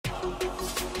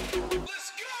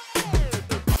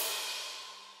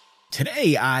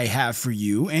Today I have for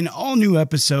you an all-new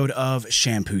episode of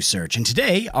Shampoo Search, and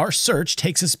today our search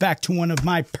takes us back to one of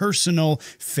my personal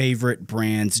favorite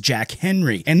brands, Jack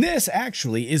Henry. And this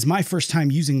actually is my first time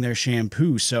using their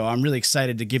shampoo, so I'm really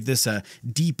excited to give this a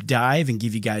deep dive and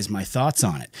give you guys my thoughts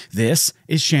on it. This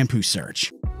is Shampoo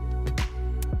Search.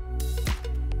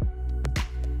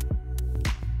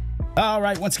 All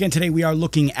right, once again, today we are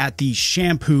looking at the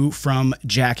shampoo from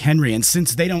Jack Henry, and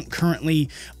since they don't currently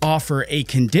offer a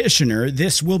conditioner,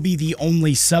 this will be the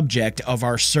only subject of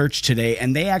our search today,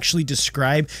 and they actually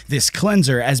describe this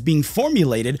cleanser as being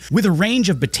formulated with a range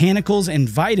of botanicals and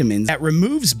vitamins that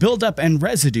removes buildup and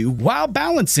residue while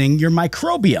balancing your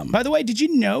microbiome. By the way, did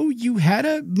you know you had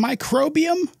a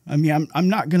microbiome? I mean, I'm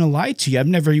not gonna lie to you, I've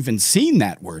never even seen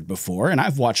that word before, and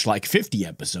I've watched like 50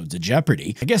 episodes of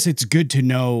Jeopardy. I guess it's good to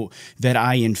know that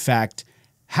I, in fact,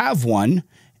 have one,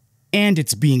 and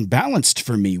it's being balanced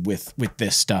for me with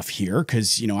this stuff here,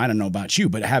 because, you know, I don't know about you,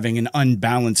 but having an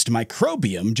unbalanced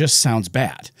microbiome just sounds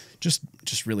bad.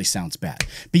 Just really sounds bad.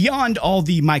 Beyond all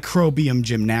the microbiome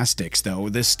gymnastics, though,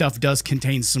 this stuff does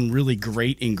contain some really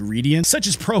great ingredients, such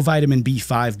as provitamin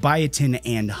B5, biotin,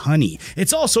 and honey.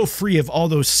 It's also free of all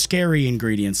those scary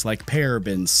ingredients like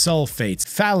parabens, sulfates,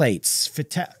 phthalates,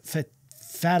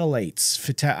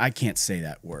 I can't say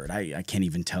that word. I can't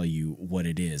even tell you what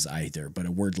it is either, but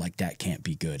a word like that can't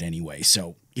be good anyway.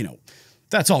 So, you know,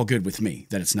 that's all good with me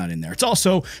that it's not in there. It's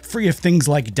also free of things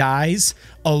like dyes,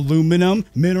 aluminum,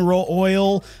 mineral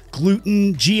oil,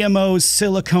 gluten, GMOs,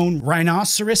 silicone,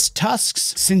 rhinoceros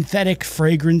tusks, synthetic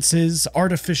fragrances,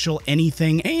 artificial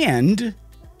anything, and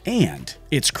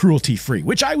it's cruelty-free,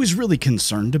 which I was really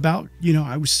concerned about. You know,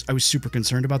 I was super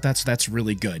concerned about that, so that's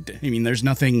really good. I mean, there's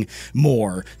nothing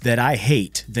more that I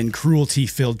hate than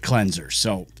cruelty-filled cleansers,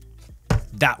 so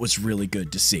that was really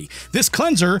good to see. This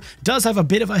cleanser does have a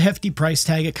bit of a hefty price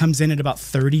tag. It comes in at about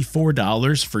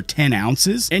 $34 for 10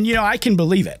 ounces. And, you know, I can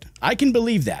believe it. I can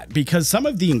believe that because some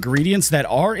of the ingredients that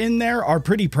are in there are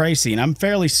pretty pricey, and I'm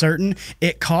fairly certain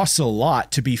it costs a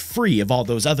lot to be free of all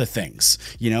those other things.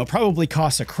 You know, probably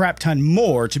costs a crap ton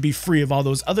more to be free of all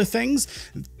those other things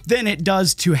than it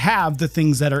does to have the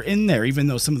things that are in there, even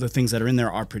though some of the things that are in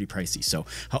there are pretty pricey. So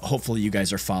hopefully you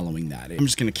guys are following that. I'm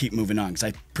just going to keep moving on because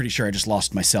I'm pretty sure I just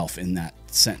lost myself in that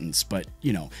sentence. But,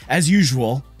 you know, as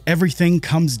usual, everything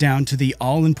comes down to the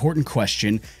all-important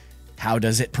question, how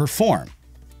does it perform?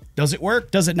 Does it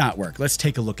work? Does it not work? Let's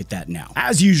take a look at that now.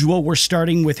 As usual, we're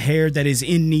starting with hair that is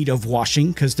in need of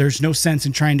washing because there's no sense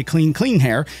in trying to clean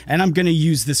hair, and I'm going to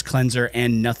use this cleanser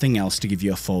and nothing else to give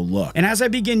you a full look. And as I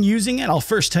begin using it, I'll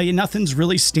first tell you nothing's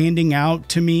really standing out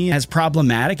to me as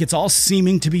problematic. It's all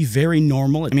seeming to be very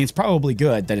normal. I mean, it's probably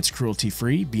good that it's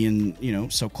cruelty-free, being, you know,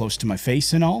 so close to my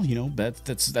face and all, you know,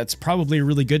 that's probably a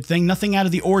really good thing. Nothing out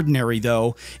of the ordinary,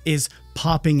 though, is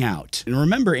popping out. And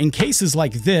remember, in cases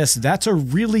like this, that's a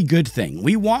really good thing.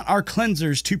 We want our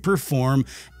cleansers to perform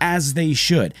as they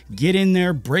should. Get in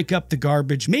there, break up the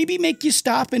garbage, maybe make you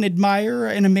stop and admire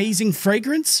an amazing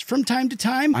fragrance from time to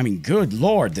time. I mean, good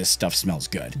Lord, this stuff smells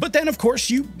good. But then, of course,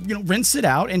 you rinse it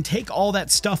out and take all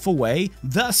that stuff away,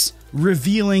 thus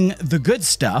revealing the good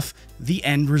stuff, the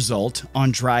end result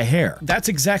on dry hair. That's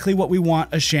exactly what we want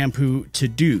a shampoo to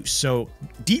do. So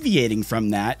deviating from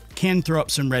that can throw up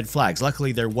some red flags.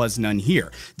 Luckily, there was none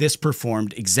here. This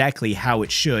performed exactly how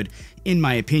it should, in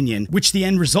my opinion, which the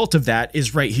end result of that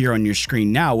is right here on your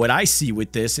screen now. What I see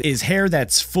with this is hair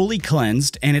that's fully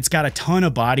cleansed and it's got a ton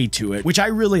of body to it, which I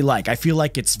really like. I feel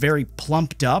like it's very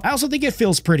plumped up. I also think it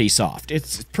feels pretty soft.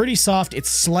 It's pretty soft. It's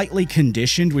slightly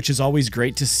conditioned, which is always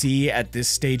great to see at this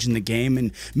stage in the game.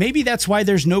 And maybe that's why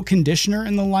there's no conditioner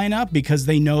in the lineup, because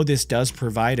they know this does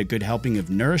provide a good helping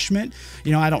of nourishment.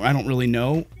 You know, I don't really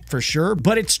know for sure,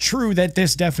 but it's true that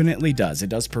this definitely does. It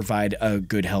does provide a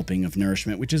good helping of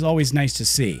nourishment, which is always nice to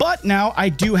see. But now I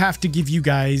do have to give you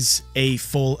guys a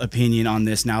full opinion on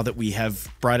this now that we have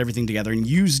brought everything together and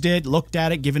used it, looked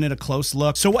at it, given it a close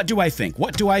look. So what do I think?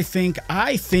 What do I think?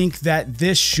 I think that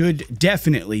this should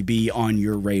definitely be on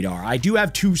your radar. I do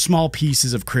have two small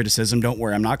pieces of criticism. Don't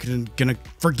worry, I'm not gonna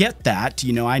forget that.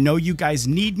 You know, I know you guys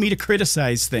need me to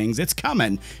criticize things. It's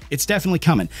coming. It's definitely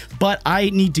coming. But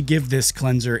I need to give this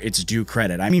cleanser its due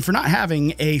credit. I mean, for not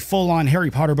having a full-on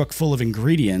Harry Potter book full of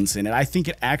ingredients in it, I think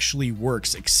it actually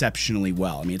works exceptionally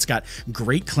well. I mean, it's got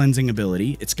great cleansing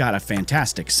ability. It's got a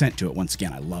fantastic scent to it. Once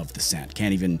again, I love the scent.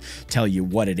 Can't even tell you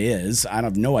what it is. I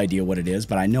have no idea what it is,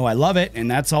 but I know I love it, and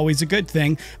that's always a good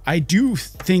thing. I do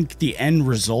think the end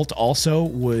result also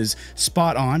was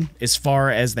spot on as far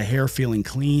as the hair feeling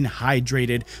clean,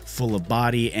 hydrated, full of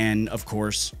body, and of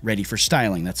course, ready for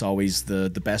styling. That's always the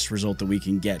best result that we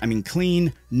can get. I mean,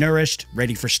 clean, nourished,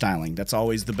 ready for styling. That's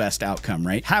always the best outcome,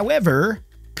 right? However,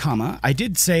 I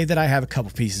did say that I have a couple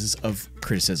pieces of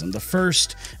criticism. The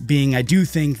first being, I do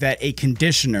think that a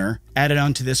conditioner added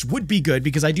onto this would be good,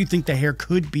 because I do think the hair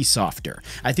could be softer.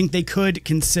 I think they could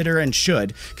consider and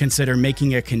should consider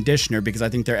making a conditioner, because I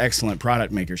think they're excellent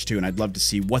product makers too, and I'd love to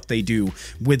see what they do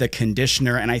with a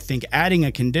conditioner. And I think adding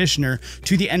a conditioner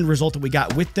to the end result that we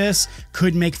got with this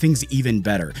could make things even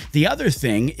better. The other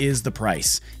thing is the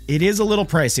price. It is a little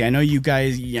pricey. I know you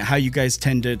guys, how you guys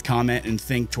tend to comment and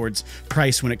think towards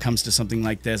price when it comes to something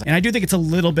like this, and I do think it's a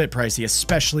little bit pricey,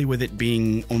 especially with it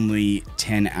being only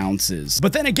 10 ounces.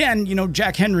 But then again, you know,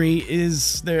 Jack Henry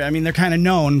is there. I mean, they're kind of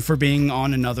known for being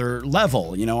on another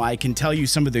level. You know, I can tell you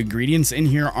some of the ingredients in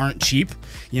here aren't cheap.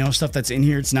 You know, stuff that's in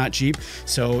here, it's not cheap.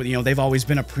 So, you know, they've always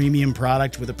been a premium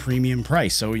product with a premium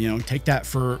price. So, you know, take that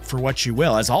for what you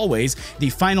will. As always,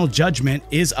 the final judgment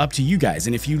is up to you guys.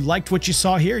 And if you liked what you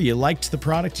saw here, you liked the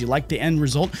product, you liked the end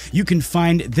result, you can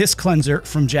find this cleanser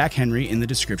from Jack Henry in the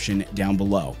description down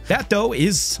below. That, though,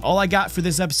 is all I got for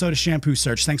this episode of Shampoo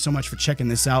Search. Thanks so much for checking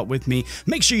this out with me.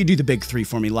 Make sure you do the big three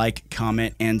for me: like,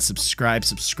 comment, and subscribe.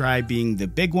 Subscribe being the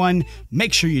big one.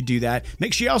 Make sure you do that.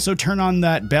 Make sure you also turn on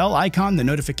that bell icon, the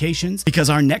notifications, because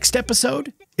our next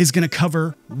episode is going to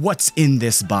cover what's in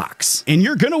this box. And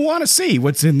you're going to want to see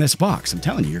what's in this box. I'm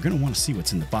telling you, you're going to want to see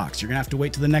what's in the box. You're going to have to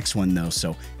wait till the next one, though,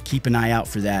 so keep an eye out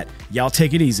for that. Y'all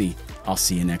take it easy. I'll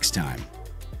see you next time.